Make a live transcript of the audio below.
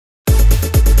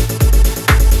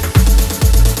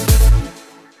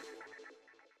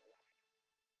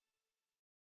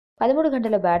13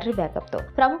 గంటల బ్యాటరీ బ్యాకప్తో.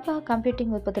 ప్రముఖ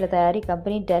కంప్యూటింగ్ ఉత్పత్తుల తయారీ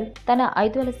కంపెనీ డెల్ తన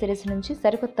 5000 సిరీస్ నుంచి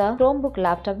సరికొత్త క్రోమ్బుక్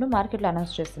ల్యాప్టాప్ను మార్కెట్లో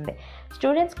అనౌన్స్ చేసింది.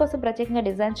 స్టూడెంట్స్ కోసం ప్రత్యేకంగా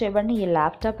డిజైన్ చేయబడిన ఈ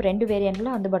ల్యాప్టాప్ 2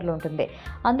 వేరియంట్లో అందుబాటులో ఉంటుంది.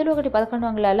 అందులో ఒకటి 11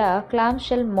 అంగుళాల క్లామ్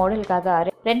షెల్ మోడల్ కాగా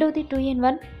రెండవది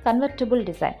 2-in-1 కన్వర్టబుల్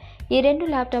డిజైన్. ఈ 2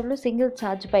 ల్యాప్టాప్లు సింగిల్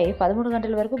ఛార్జ్పై 13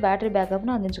 గంటల వరకు బ్యాటరీ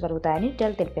బ్యాకప్ను అందించగలుగుతాయని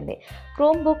డెల్ తెలిపింది.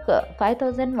 క్రోమ్బుక్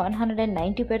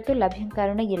 5190 పేరుతో లభ్యం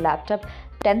కానున్న ఈ ల్యాప్టాప్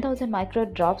 10,000 మైక్రో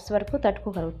డ్రాప్స్ వరకు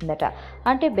తట్టుకోగలుగుతుందట.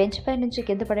 అంటే బెంచ్ పై నుంచి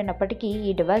కింద పడినప్పటికీ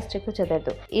ఈ డివైస్ చెక్కు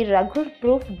చెదరదు. ఈ రగ్గుడ్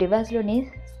ప్రూఫ్ డివైస్లోని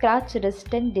స్క్రాచ్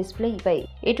రెసిస్టెంట్ డిస్ప్లేపై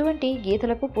ఎటువంటి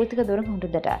గీతలకు పూర్తిగా దూరంగా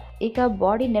ఉంటుందట. ఇక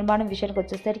బాడీ నిర్మాణం విషయానికి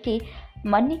వచ్చేసరికి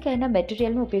మన్నికైన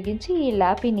మెటీరియల్ను ఉపయోగించి ఈ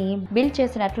ల్యాపీని బిల్డ్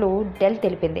చేసినట్లు డెల్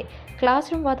తెలిపింది. క్లాస్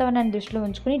రూమ్ వాతావరణాన్ని దృష్టిలో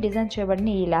ఉంచుకుని డిజైన్ చేయబడిన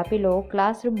ఈ ల్యాపీలో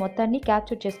క్లాస్ రూమ్ మొత్తాన్ని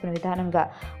క్యాప్చర్ చేసుకునే విధానంగా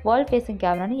వాల్ ఫేసింగ్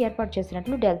కెమెరాను ఏర్పాటు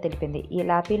చేసినట్లు డెల్ తెలిపింది. ఈ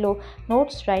ల్యాపీలో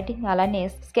నోట్స్ రైటింగ్ అలానే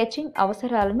స్కెచింగ్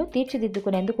అవసరాలను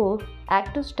తీర్చిదిద్దుకునేందుకు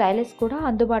యాక్టివ్ స్టైలస్ కూడా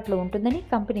అందుబాటులో ఉంటుందని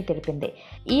కంపెనీ తెలిపింది.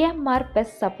 EMR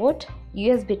పెస్ support,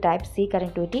 USB Type-C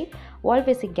connectivity, wall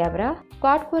facing camera,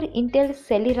 quad core Intel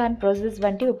సెలిరాన్ processor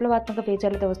వంటి విప్లవాత్మక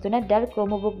ఫీచర్లతో వస్తున్న డెల్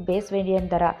క్రోమోబుక్ బేస్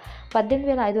వేరియంట్ ధర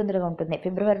 18,500గా ఉంటుంది.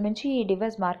 ఫిబ్రవరి నుంచి ఈ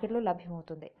డివైస్ మార్కెట్లో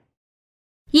లభ్యమవుతుంది.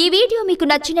 ఈ వీడియో మీకు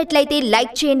నచ్చినట్లయితే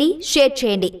లైక్ చేయండి, షేర్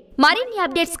చేయండి. మరిన్ని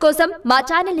అప్డేట్స్ కోసం మా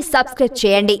ఛానల్ని సబ్స్క్రైబ్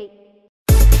చేయండి.